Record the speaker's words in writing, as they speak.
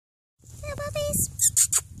puppies.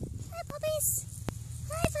 Hi, puppies.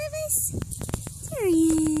 Hi, puppies. There he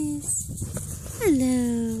is.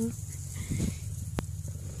 Hello.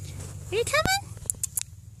 Are you coming?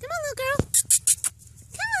 Come on, little girl.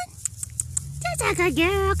 Come on. There's a good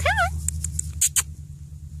girl. Come on.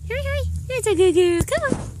 Hurry, hurry. There's a good girl. Come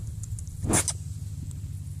on.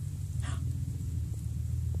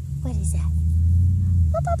 What is that?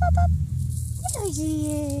 Up, up, up, up. There she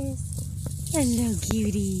is. Hello,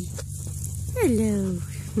 cutie. Hello.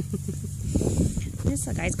 This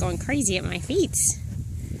little guy's going crazy at my feet.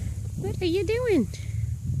 What are you doing?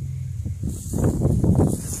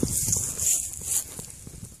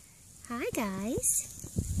 Hi, guys.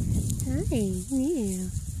 Hi. Yeah.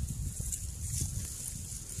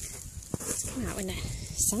 Let's come out in the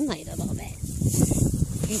sunlight a little bit.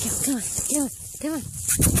 Here you go. Come on. Come on. Come on.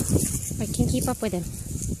 I can't keep up with him.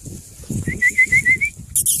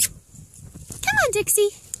 Come on, Dixie.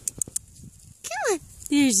 Come on.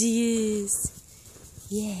 There she is.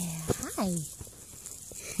 Yeah. Hi.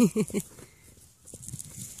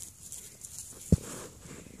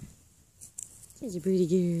 There's a pretty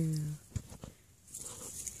girl.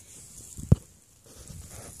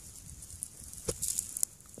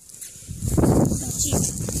 So cute.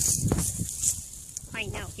 I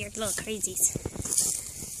know, you're little crazies.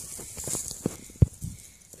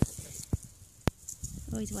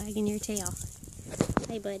 Always wagging your tail.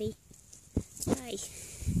 Hi, buddy. Hi.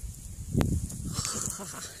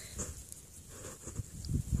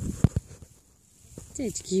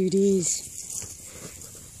 Such cuties.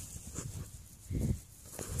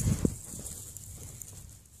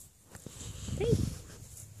 Hey.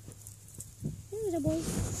 There's a boy.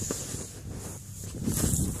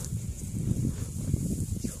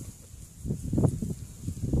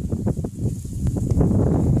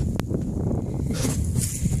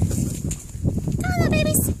 Come on, little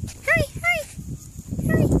babies. Hurry, hurry.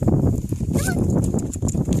 Hurry. Come on.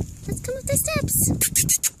 Let's come up the steps.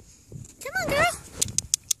 Come on, girl.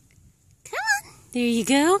 Come on. There you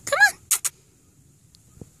go. Come on.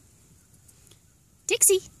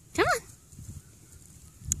 Dixie, come on.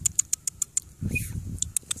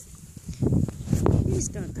 You're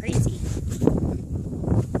just going crazy.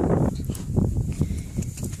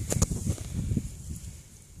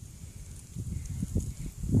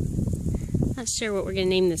 Not sure what we're going to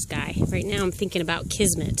name this guy. Right now I'm thinking about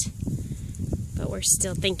Kismet, but we're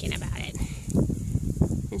still thinking about it.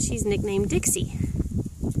 And she's nicknamed Dixie.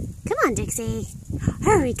 Come on, Dixie.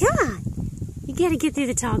 Hurry, come on. You got to get through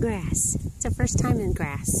the tall grass. It's our first time in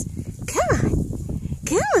grass. Come on.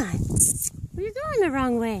 Come on. Well, you're going the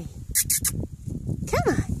wrong way.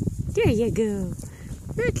 Come on. There you go.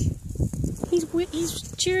 Look. He's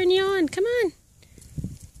cheering you on. Come on.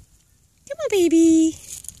 Come on, baby.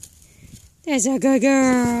 There's a good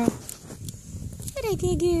girl. What a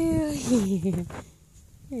good girl.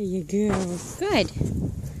 There you go. Good.